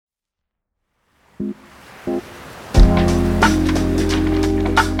Hi,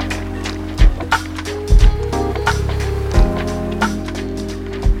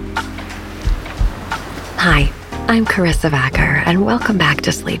 I'm Carissa Vacker, and welcome back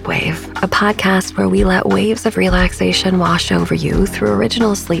to Sleep Wave, a podcast where we let waves of relaxation wash over you through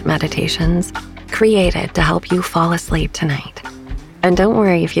original sleep meditations created to help you fall asleep tonight. And don't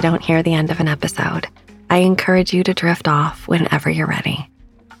worry if you don't hear the end of an episode. I encourage you to drift off whenever you're ready.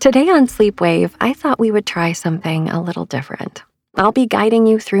 Today on Sleep Wave, I thought we would try something a little different. I'll be guiding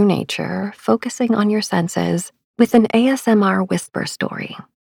you through nature, focusing on your senses with an ASMR whisper story.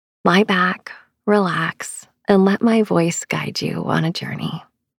 Lie back, relax, and let my voice guide you on a journey.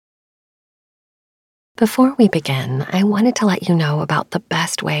 Before we begin, I wanted to let you know about the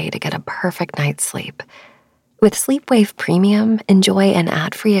best way to get a perfect night's sleep. With Sleepwave Premium, enjoy an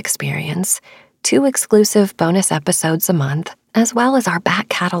ad-free experience, 2 exclusive bonus episodes a month, as well as our back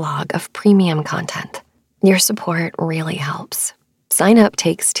catalog of premium content. Your support really helps. Sign up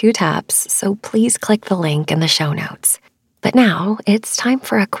takes 2 taps, so please click the link in the show notes. But now, it's time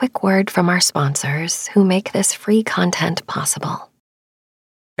for a quick word from our sponsors who make this free content possible.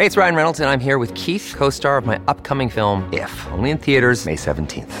 Hey, it's Ryan Reynolds, and I'm here with Keith, co-star of my upcoming film, If, only in theaters May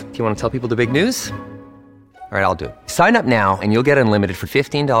 17th. Do you want to tell people the big news? All right, I'll do it. Sign up now and you'll get unlimited for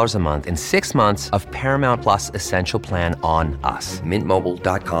 $15 a month and 6 months of Paramount Plus Essential Plan on us.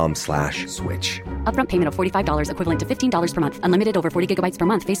 MintMobile.com/switch. Upfront payment of $45 equivalent to $15 per month. Unlimited over 40 gigabytes per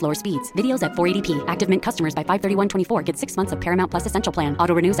month. Face lower speeds. Videos at 480p. Active Mint customers by 531.24 get 6 months of Paramount Plus Essential Plan.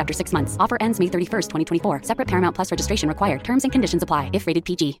 Auto renews after 6 months. Offer ends May 31st, 2024. Separate Paramount Plus registration required. Terms and conditions apply if rated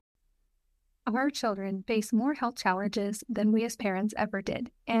PG. Our children face more health challenges than we as parents ever did,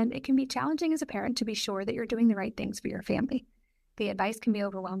 and it can be challenging as a parent to be sure that you're doing the right things for your family. The advice can be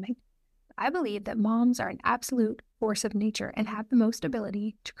overwhelming. I believe that moms are an absolute force of nature and have the most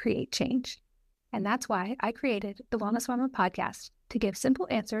ability to create change. And that's why I created the Wellness Mama podcast, to give simple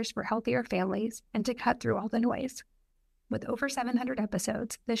answers for healthier families and to cut through all the noise. With over 700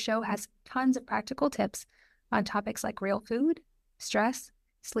 episodes, this show has tons of practical tips on topics like real food, stress,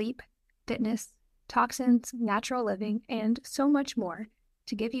 sleep, fitness, toxins, natural living, and so much more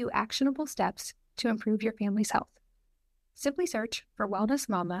to give you actionable steps to improve your family's health. Simply search for Wellness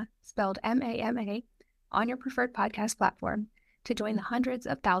Mama, spelled M-A-M-A, on your preferred podcast platform to join the hundreds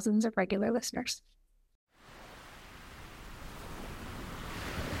of thousands of regular listeners.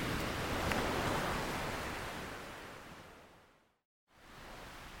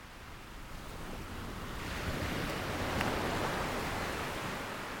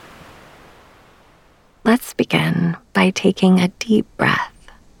 Let's begin by taking a deep breath.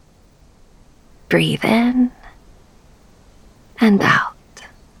 Breathe in and out.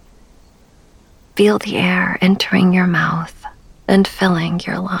 Feel the air entering your mouth and filling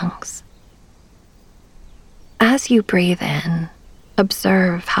your lungs. As you breathe in,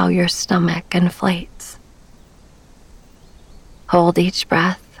 observe how your stomach inflates. Hold each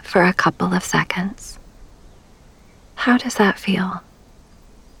breath for a couple of seconds. How does that feel?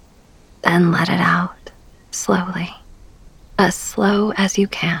 Then let it out. Slowly, as slow as you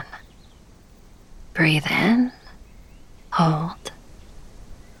can. Breathe in, hold,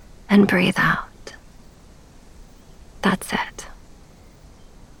 and breathe out. That's it.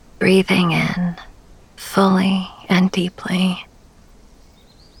 Breathing in fully and deeply.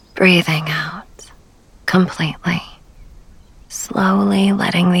 Breathing out completely. Slowly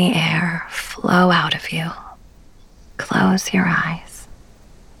letting the air flow out of you. Close your eyes.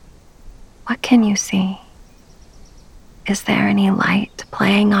 What can you see? Is there any light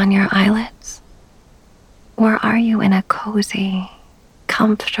playing on your eyelids? Or are you in a cozy,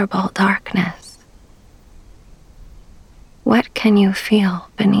 comfortable darkness? What can you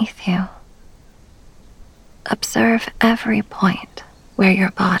feel beneath you? Observe every point where your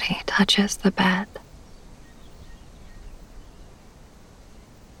body touches the bed.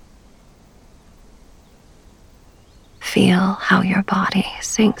 Feel how your body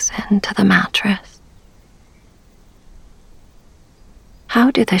sinks into the mattress. How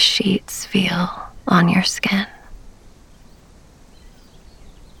do the sheets feel on your skin?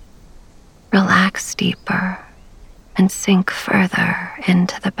 Relax deeper and sink further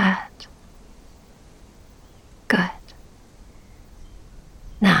into the bed. Good.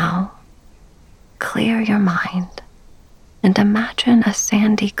 Now, clear your mind and imagine a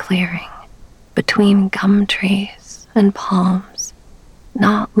sandy clearing between gum trees and palms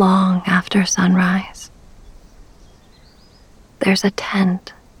not long after sunrise. There's a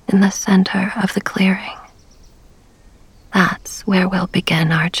tent in the center of the clearing. That's where we'll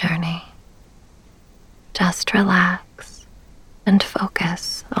begin our journey. Just relax and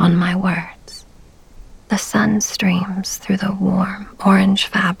focus on my words. The sun streams through the warm orange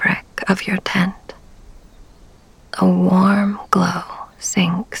fabric of your tent. A warm glow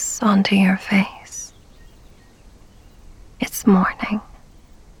sinks onto your face. It's morning.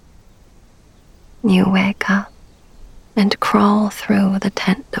 You wake up and crawl through the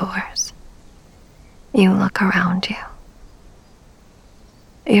tent doors. You look around you.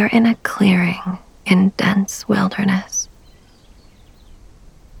 You're in a clearing in dense wilderness.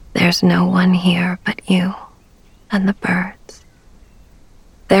 There's no one here but you and the birds.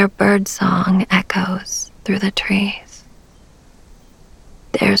 Their bird song echoes through the trees.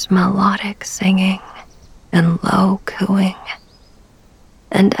 There's melodic singing and low cooing,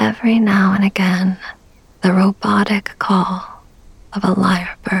 and every now and again, the robotic call of a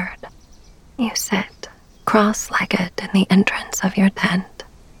lyrebird. You sit cross-legged in the entrance of your tent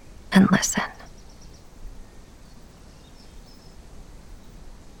and listen.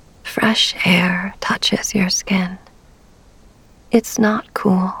 Fresh air touches your skin. It's not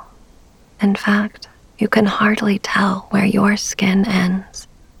cool. In fact, you can hardly tell where your skin ends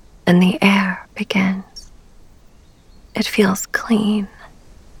and the air begins. It feels clean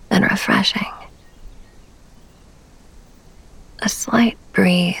and refreshing. A slight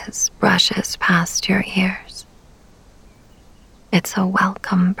breeze brushes past your ears. It's a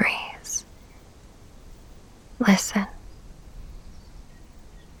welcome breeze. Listen.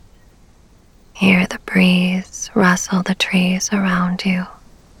 Hear the breeze rustle the trees around you,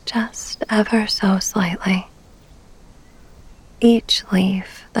 just ever so slightly. Each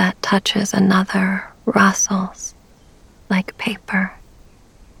leaf that touches another rustles like paper.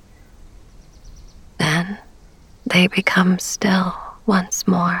 Then they become still once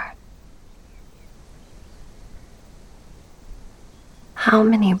more. How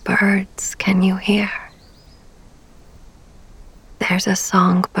many birds can you hear? There's a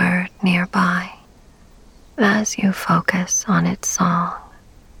songbird nearby. As you focus on its song,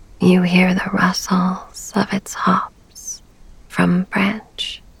 you hear the rustles of its hops from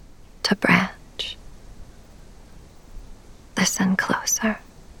branch to branch. Listen closer.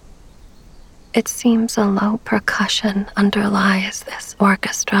 It seems a low percussion underlies this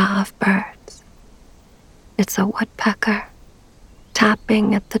orchestra of birds. It's a woodpecker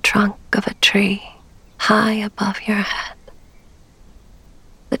tapping at the trunk of a tree high above your head.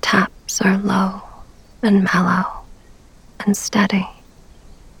 The taps are low and mellow and steady,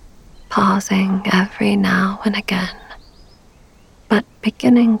 pausing every now and again, but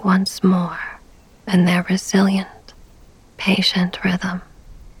beginning once more in their resilient, patient rhythm.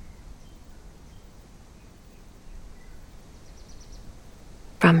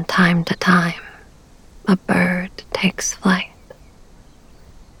 From time to time, a bird takes flight.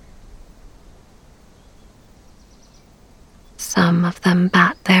 Some of them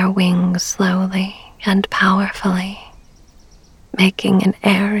bat their wings slowly and powerfully, making an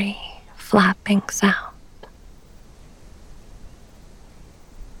airy, flapping sound.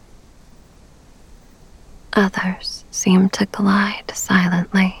 Others seem to glide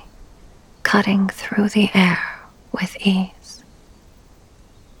silently, cutting through the air with ease.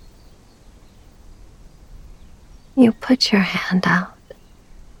 You put your hand out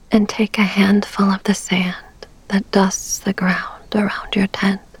and take a handful of the sand that dusts the ground around your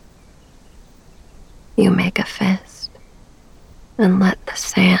tent. You make a fist and let the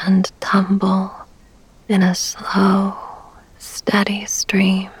sand tumble in a slow, steady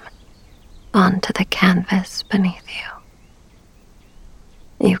stream onto the canvas beneath you.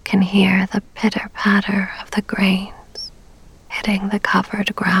 You can hear the pitter-patter of the grains hitting the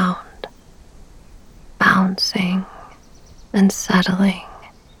covered ground, bouncing and settling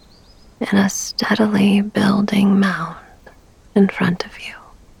in a steadily building mound in front of you.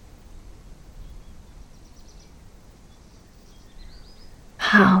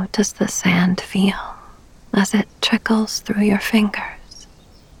 How does the sand feel as it trickles through your fingers?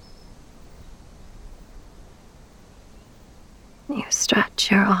 You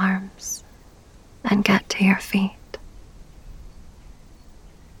stretch your arms and get to your feet.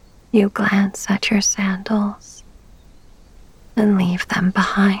 You glance at your sandals and leave them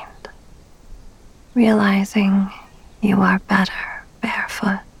behind, realizing you are better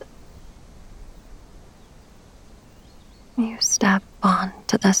barefoot. You step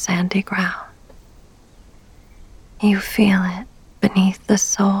onto the sandy ground. You feel it beneath the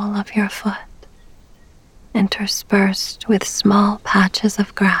sole of your foot, interspersed with small patches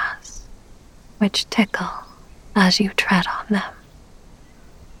of grass which tickle as you tread on them.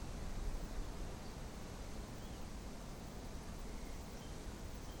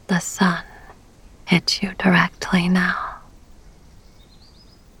 The sun hits you directly now.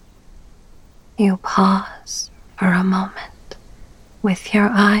 You pause for a moment with your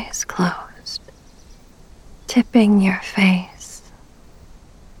eyes closed, tipping your face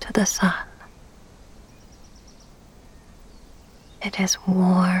to the sun. It is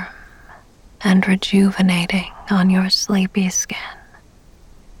warm and rejuvenating on your sleepy skin.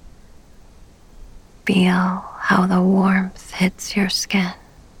 Feel how the warmth hits your skin.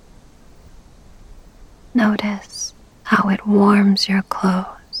 Notice how it warms your clothes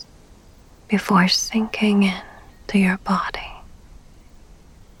before sinking into your body.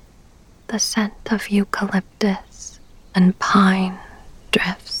 The scent of eucalyptus and pine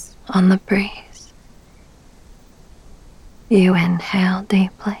drifts on the breeze. You inhale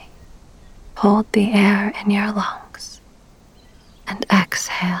deeply, hold the air in your lungs, and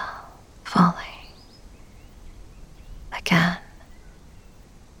exhale fully. Again,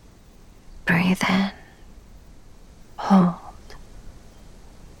 breathe in, hold,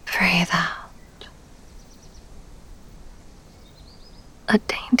 breathe out. A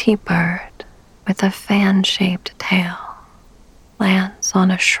dainty bird with a fan-shaped tail lands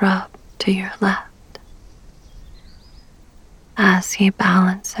on a shrub to your left. As he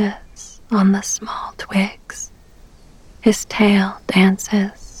balances on the small twigs, his tail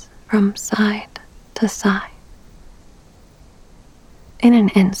dances from side to side. In an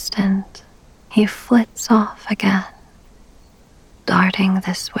instant, he flits off again, darting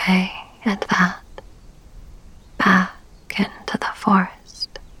this way and that, back into the forest.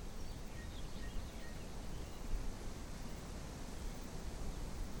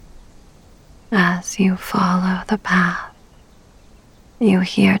 As you follow the path, you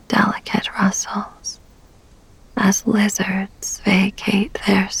hear delicate rustles as lizards vacate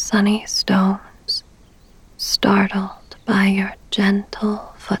their sunny stones, startled by your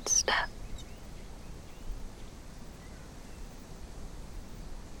gentle footsteps.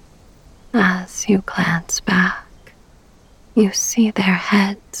 As you glance back, you see their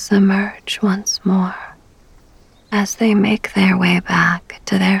heads emerge once more as they make their way back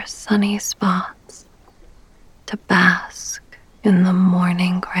to their sunny spots to bask in the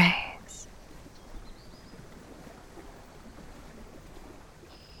morning grays.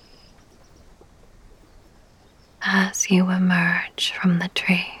 As you emerge from the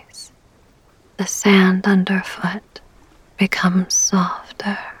trees, the sand underfoot becomes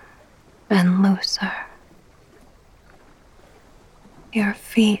softer and looser. Your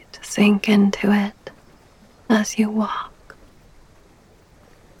feet sink into it as you walk.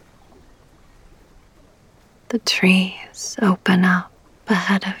 The trees open up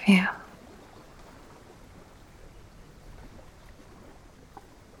ahead of you.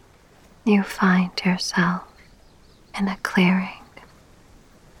 You find yourself in a clearing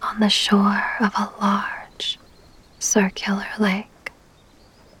on the shore of a large, circular lake.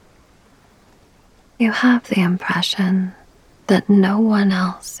 You have the impression that no one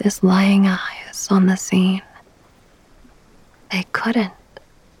else is laying eyes on the scene. They couldn't,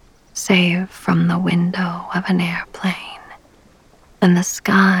 save from the window of an airplane, and the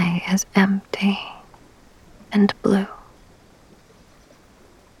sky is empty and blue.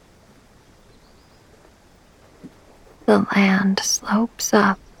 The land slopes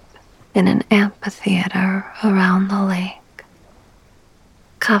up in an amphitheater around the lake,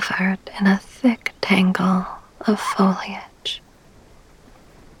 covered in a thick tangle of foliage.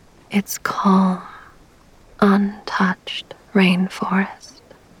 It's calm, untouched rainforest,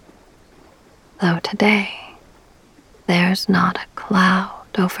 though today there's not a cloud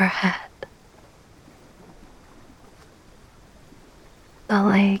overhead. The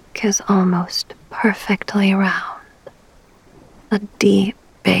lake is almost perfectly round, a deep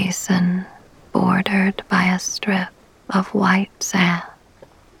basin bordered by a strip of white sand.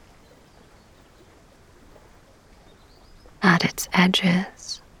 At its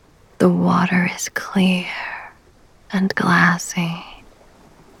edges, the water is clear and glassy,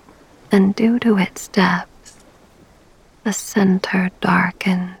 and due to its depth, the center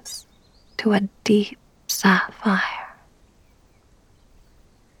darkens to a deep sapphire.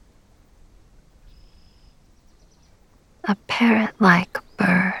 A parrot-like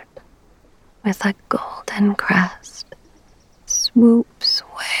bird with a golden crest swoops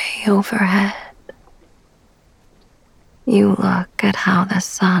way overhead. You look at how the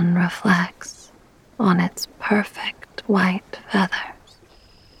sun reflects on its perfect white feathers.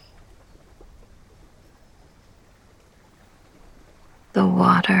 The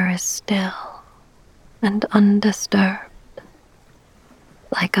water is still and undisturbed,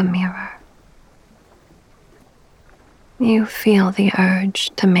 like a mirror. You feel the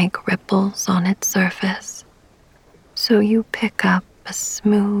urge to make ripples on its surface, so you pick up a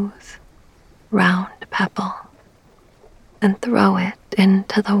smooth, round pebble and throw it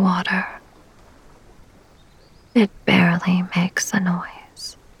into the water. It barely makes a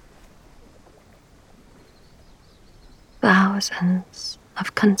noise. Thousands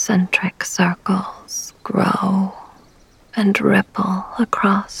of concentric circles grow and ripple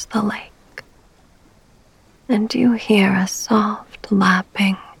across the lake, and you hear a soft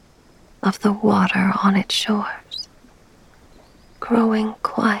lapping of the water on its shores, growing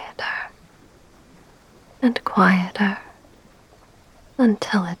quieter and quieter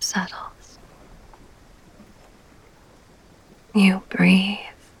until it settles. You breathe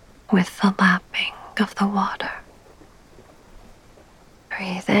with the lapping of the water.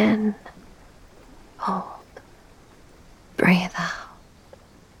 Breathe in, hold, breathe out.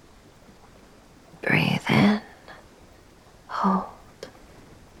 Breathe in, hold,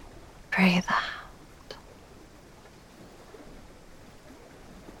 breathe out.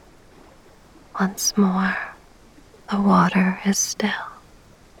 Once more, the water is still.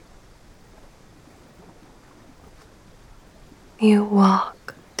 You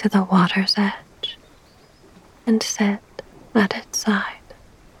walk to the water's edge and sit at its side.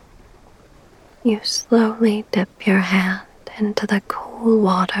 You slowly dip your hand into the cool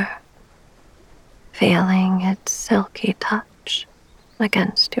water, feeling its silky touch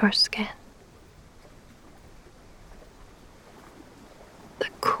against your skin. The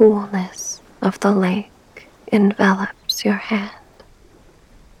coolness of the lake envelops your hand,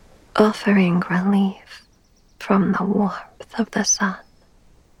 offering relief from the warmth of the sun.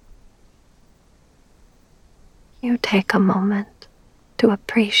 You take a moment to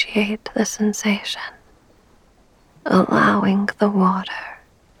appreciate the sensation, allowing the water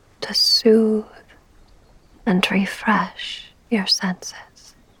to soothe and refresh your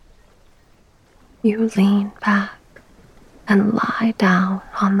senses. You lean back and lie down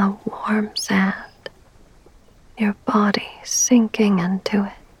on the warm sand, your body sinking into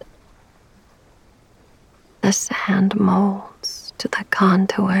it. The sand molds to the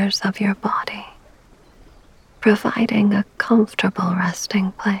contours of your body, providing a comfortable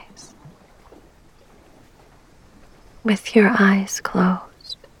resting place. With your eyes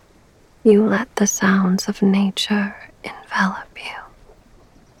closed, you let the sounds of nature envelop you.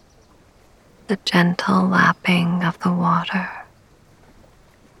 The gentle lapping of the water,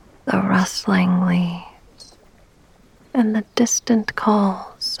 the rustling leaves, and the distant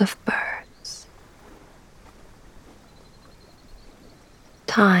calls of birds.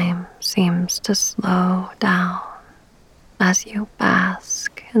 Time seems to slow down as you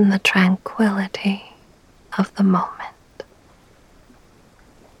bask in the tranquility of the moment.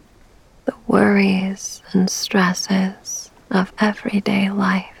 The worries and stresses of everyday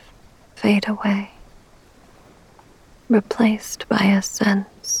life fade away, replaced by a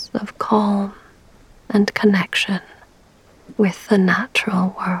sense of calm and connection with the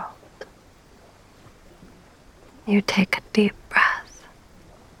natural world. You take a deep breath,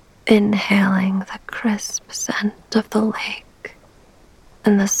 inhaling the crisp scent of the lake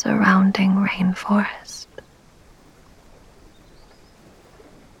and the surrounding rainforest.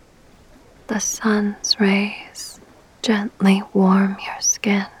 The sun's rays gently warm your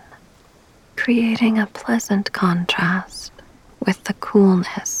skin, creating a pleasant contrast with the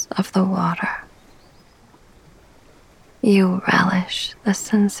coolness of the water. You relish the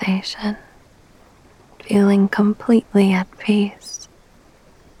sensation, feeling completely at peace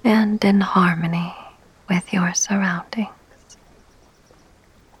and in harmony with your surroundings.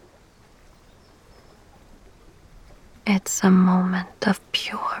 It's a moment of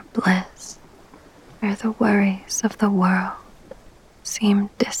pure bliss, where the worries of the world seem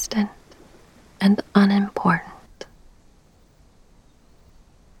distant and unimportant.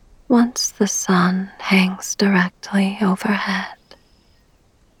 Once the sun hangs directly overhead,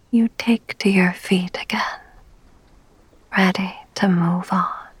 you take to your feet again, ready to move on.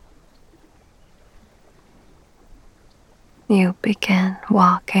 You begin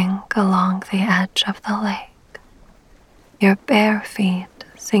walking along the edge of the lake, your bare feet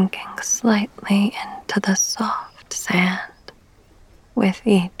sinking slightly into the soft sand with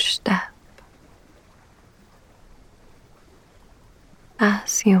each step.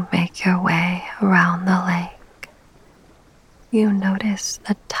 As you make your way around the lake, you notice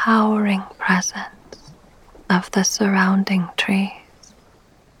the towering presence of the surrounding trees.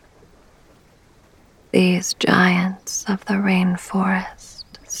 These giants of the rainforest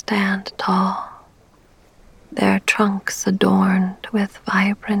stand tall, their trunks adorned with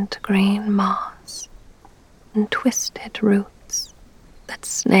vibrant green moss and twisted roots that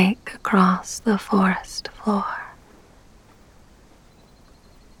snake across the forest floor.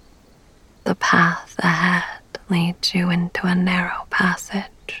 The the path ahead leads you into a narrow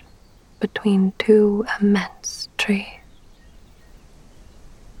passage between two immense trees.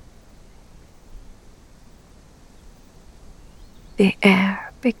 The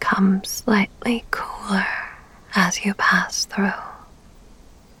air becomes slightly cooler as you pass through.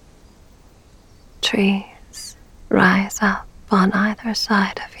 Trees rise up on either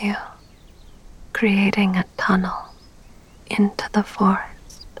side of you, creating a tunnel into the forest.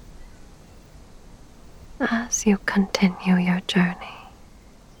 As you continue your journey,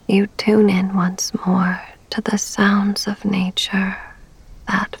 you tune in once more to the sounds of nature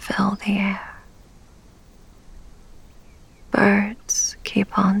that fill the air. Birds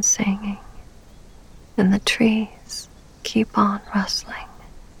keep on singing, and the trees keep on rustling,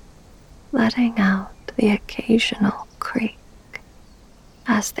 letting out the occasional creak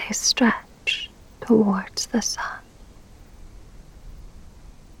as they stretch towards the sun.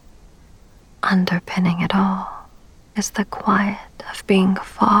 Underpinning it all is the quiet of being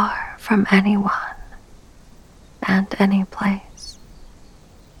far from anyone and any place.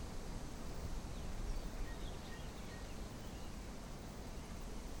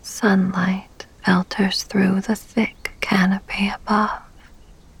 Sunlight filters through the thick canopy above,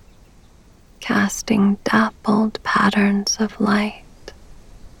 casting dappled patterns of light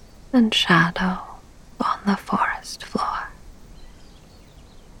and shadow on the forest floor.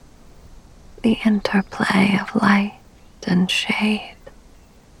 The interplay of light and shade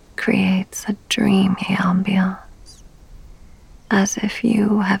creates a dreamy ambiance, as if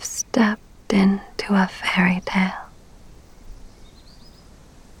you have stepped into a fairy tale.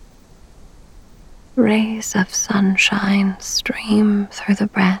 Rays of sunshine stream through the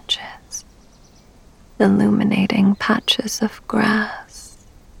branches, illuminating patches of grass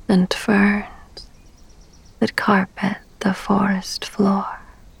and ferns that carpet the forest floor.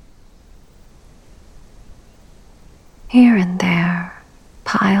 Here and there,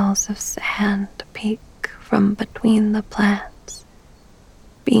 piles of sand peek from between the plants,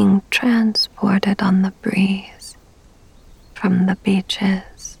 being transported on the breeze from the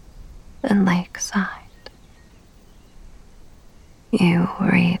beaches and lakeside. You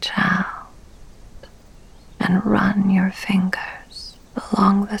reach out and run your fingers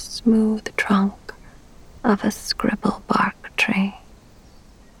along the smooth trunk of a scribble bark tree,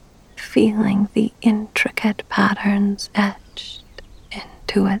 feeling the intricate patterns etched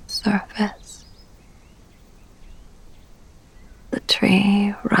into its surface. The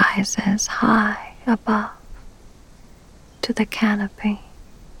tree rises high above to the canopy,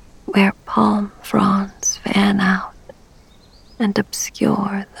 where palm fronds fan out and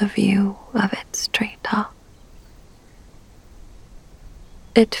obscure the view of its treetop.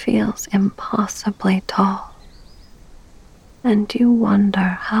 It feels impossibly tall, and you wonder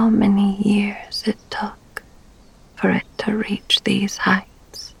how many years it took for it to reach these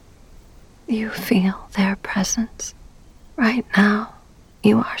heights. You feel their presence. Right now,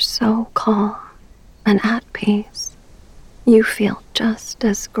 you are so calm and at peace. You feel just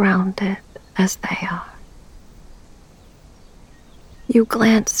as grounded as they are. You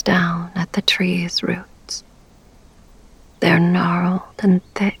glance down at the tree's roots. They're gnarled and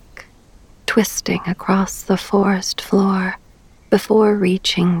thick, twisting across the forest floor before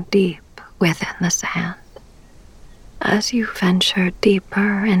reaching deep within the sand. As you venture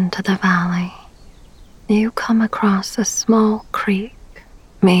deeper into the valley, you come across a small creek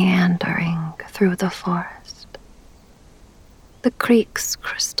meandering through the forest. The creek's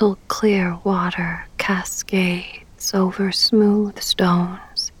crystal clear water cascades over smooth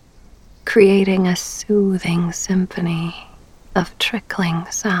stones, creating a soothing symphony of trickling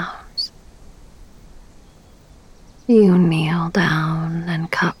sounds. You kneel down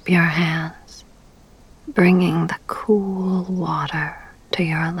and cup your hands, bringing the cool water to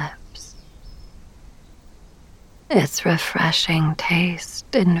your lips. Its refreshing taste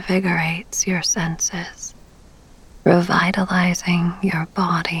invigorates your senses, revitalizing your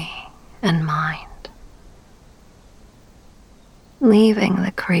body and mind. Leaving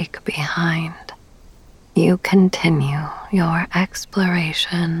the creek behind, you continue your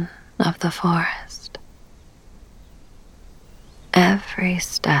exploration of the forest. Every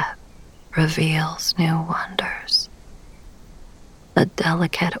step reveals new wonders. A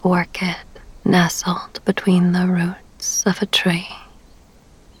delicate orchid nestled between the roots of a tree,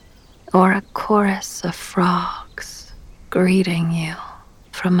 or a chorus of frogs greeting you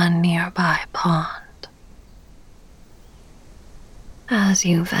from a nearby pond. As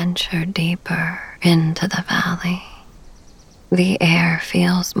you venture deeper into the valley, the air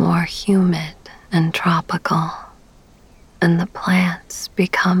feels more humid and tropical, and the plants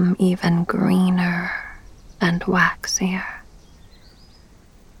become even greener and waxier.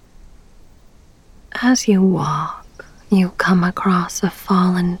 As you walk, you come across a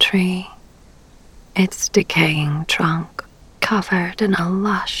fallen tree, its decaying trunk covered in a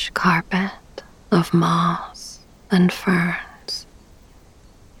lush carpet of moss and ferns.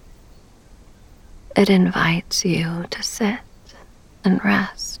 It invites you to sit and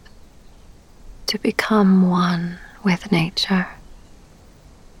rest, to become one with nature.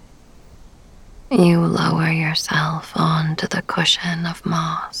 You lower yourself onto the cushion of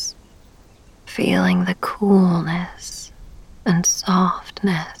moss, feeling the coolness and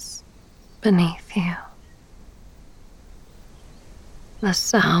softness beneath you. The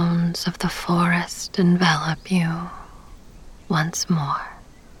sounds of the forest envelop you once more.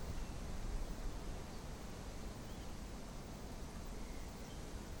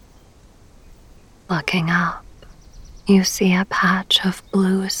 Looking up, you see a patch of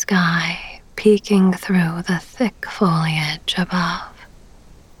blue sky peeking through the thick foliage above.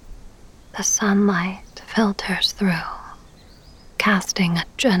 The sunlight filters through, casting a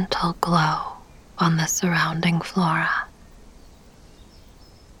gentle glow on the surrounding flora.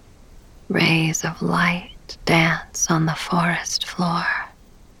 Rays of light dance on the forest floor.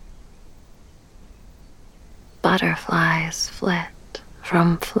 Butterflies flit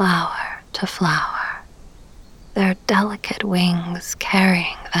from flower to flower, their delicate wings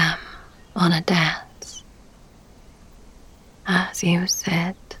carrying them on a dance. As you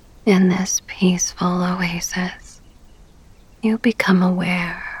sit in this peaceful oasis, you become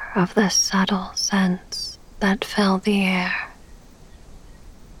aware of the subtle scents that fill the air.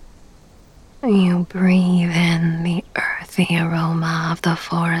 You breathe in the earthy aroma of the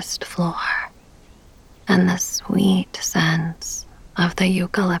forest floor and the sweet scents of the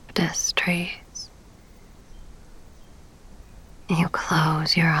eucalyptus trees. You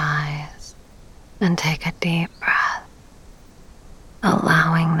close your eyes and take a deep breath,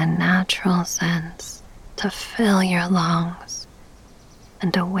 allowing the natural scents to fill your lungs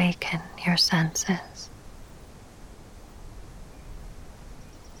and awaken your senses.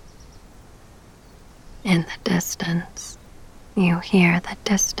 In the distance, you hear the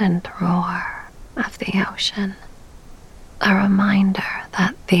distant roar of the ocean, a reminder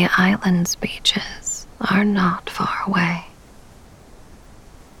that the island's beaches are not far away.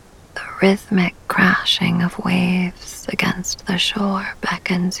 The rhythmic crashing of waves against the shore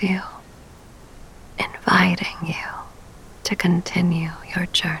beckons you, inviting you to continue your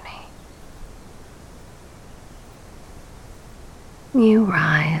journey. You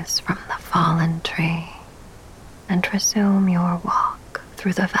rise from the fallen tree and resume your walk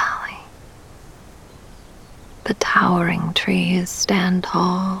through the valley. The towering trees stand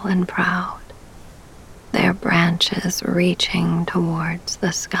tall and proud, their branches reaching towards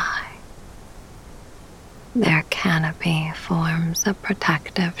the sky. Their canopy forms a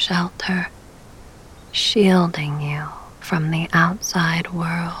protective shelter, shielding you from the outside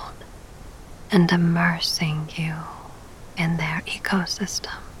world and immersing you in their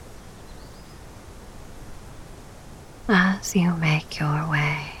ecosystem. As you make your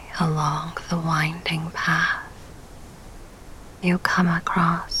way along the winding path, you come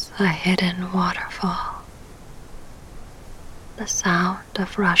across a hidden waterfall. The sound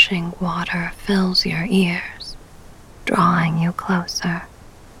of rushing water fills your ears, drawing you closer.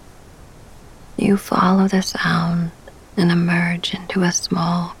 You follow the sound and emerge into a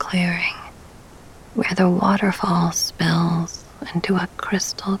small clearing where the waterfall spills into a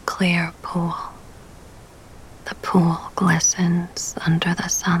crystal clear pool. The pool glistens under the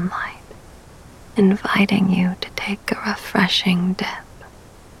sunlight, inviting you to take a refreshing dip.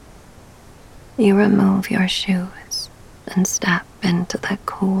 You remove your shoes and step into the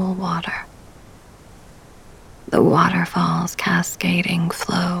cool water. The waterfall's cascading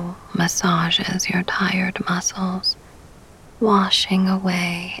flow massages your tired muscles, washing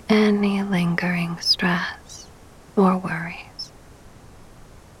away any lingering stress or worries.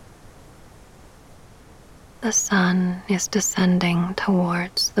 The sun is descending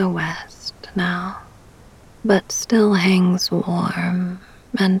towards the west now, but still hangs warm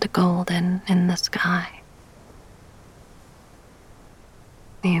and golden in the sky.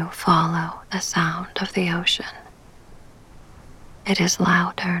 You follow the sound of the ocean. It is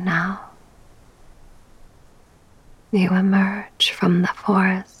louder now. You emerge from the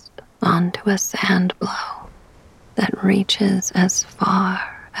forest onto a sand blow that reaches as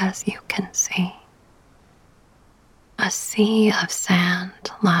far as you can see. A sea of sand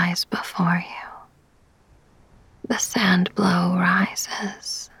lies before you. The sand blow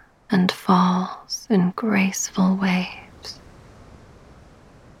rises and falls in graceful waves,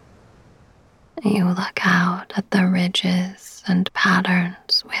 You look out at the ridges and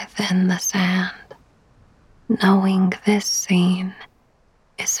patterns within the sand, knowing this scene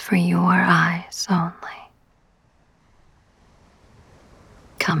is for your eyes only.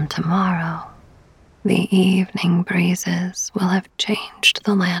 Come tomorrow, the evening breezes will have changed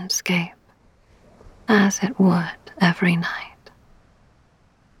the landscape, as it would every night.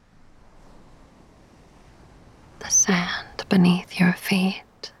 The sand beneath your feet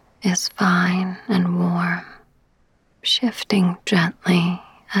is fine and warm, shifting gently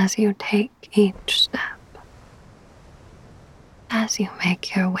as you take each step. As you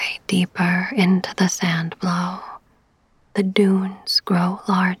make your way deeper into the sand blow, the dunes grow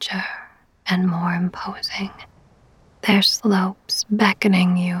larger and more imposing, their slopes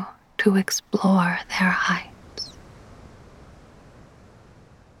beckoning you to explore their heights.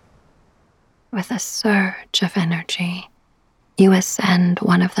 With a surge of energy, you ascend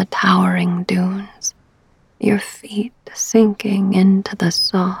one of the towering dunes, your feet sinking into the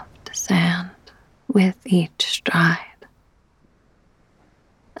soft sand with each stride.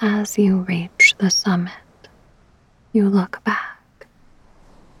 As you reach the summit, you look back.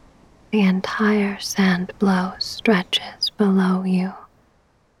 The entire sand blow stretches below you,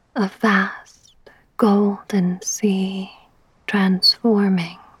 a vast golden sea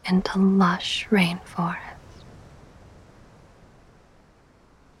transforming into lush rainforest.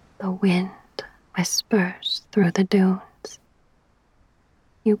 The wind whispers through the dunes.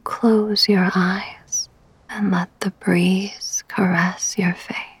 You close your eyes and let the breeze caress your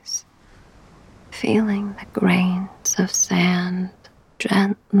face, feeling the grains of sand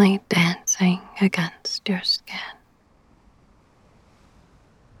gently dancing against your skin.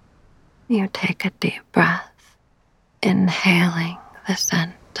 You take a deep breath, inhaling the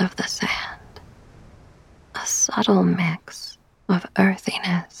scent of the sand, a subtle mix of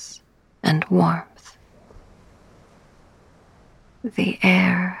earthiness and warmth. The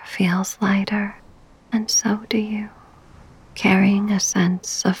air feels lighter, and so do you, carrying a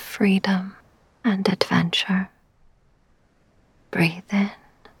sense of freedom and adventure. Breathe in,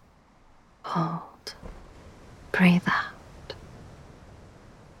 hold, breathe out.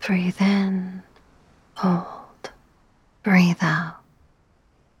 Breathe in, hold, breathe out.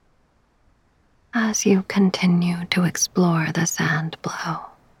 As you continue to explore the sand blow,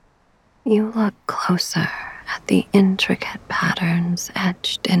 you look closer at the intricate patterns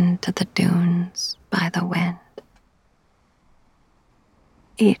etched into the dunes by the wind.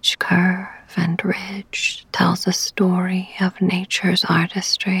 Each curve and ridge tells a story of nature's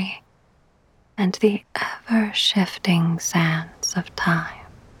artistry and the ever-shifting sands of time.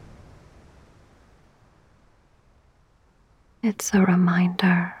 It's a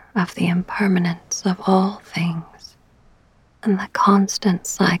reminder of the impermanence of all things and the constant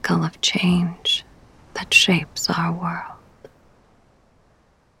cycle of change that shapes our world.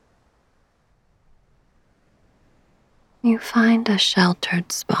 You find a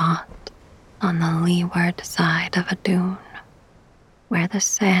sheltered spot on the leeward side of a dune where the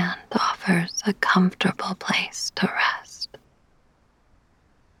sand offers a comfortable place to rest.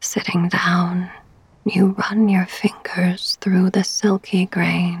 Sitting down, you run your fingers through the silky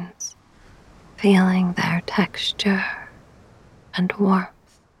grains, feeling their texture and warmth.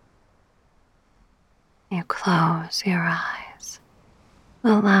 You close your eyes,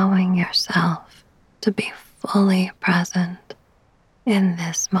 allowing yourself to be fully present in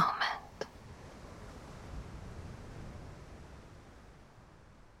this moment.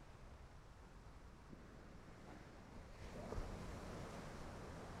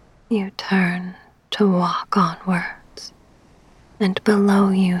 You turn to walk onwards, and below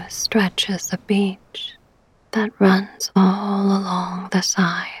you stretches a beach that runs all along the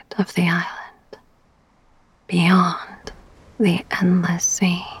side of the island. Beyond the endless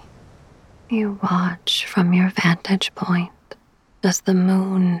sea, you watch from your vantage point as the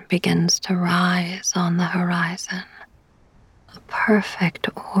moon begins to rise on the horizon, a perfect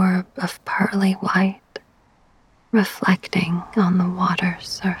orb of pearly white reflecting on the water's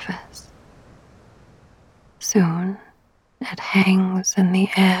surface. Soon, it hangs in the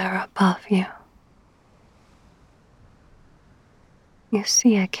air above you. You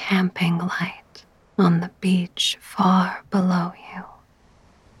see a camping light on the beach far below you.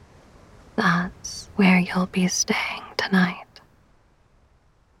 That's where you'll be staying tonight.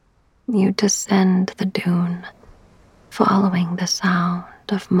 You descend the dune, following the sound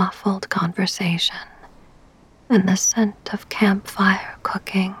of muffled conversation and the scent of campfire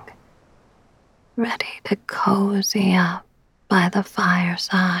cooking, ready to cozy up by the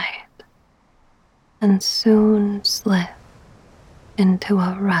fireside and soon slip into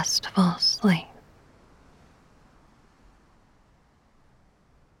a restful sleep.